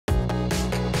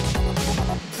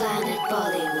Planet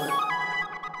Bollywood.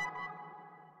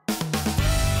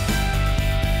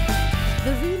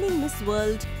 The reigning Miss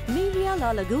World Mireia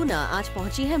Lalaguna आज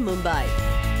पहुंची है मुंबई।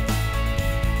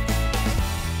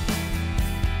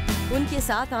 उनके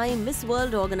साथ I miss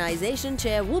world organisation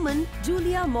चेयरवुमन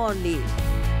Julia Morley.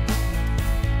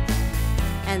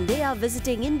 And they are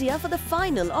visiting India for the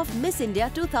final of Miss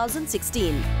India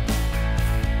 2016.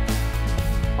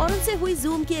 और उनसे हुई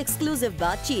Zoom की एक्सक्लूसिव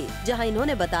बातचीत, जहां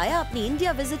इन्होंने बताया अपनी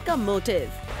इंडिया विजिट का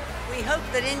motive. We hope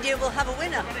that India will have a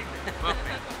winner.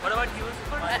 What about you?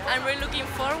 I'm really looking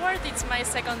forward. It's my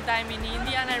second time in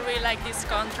India and I really like this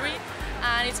country.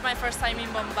 And it's my first time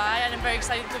in Mumbai and I'm very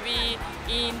excited to be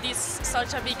in this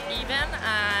such a big event.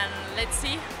 And let's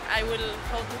see, I will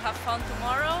hope to have fun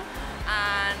tomorrow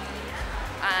and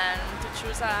to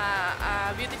choose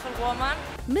a beautiful woman.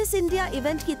 Miss India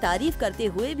event की तारीफ करते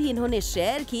हुए भी इन्होंने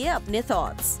share किए अपने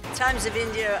thoughts. Times of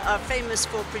India are famous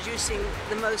for producing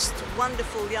the most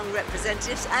wonderful young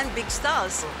representatives and big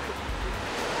stars.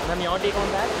 And your take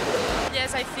on that?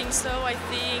 Yes, I think so. I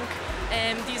think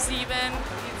this event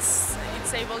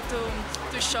it's able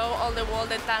to show all the world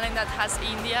the talent that has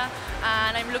India,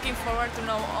 and I'm looking forward to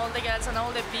know all the girls and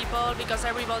all the people because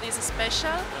everybody is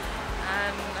special,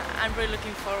 and I'm really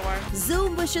looking forward.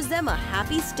 Zoom wishes them a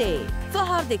happy stay. For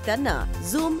Hardik Tanna,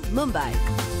 Zoom, Mumbai.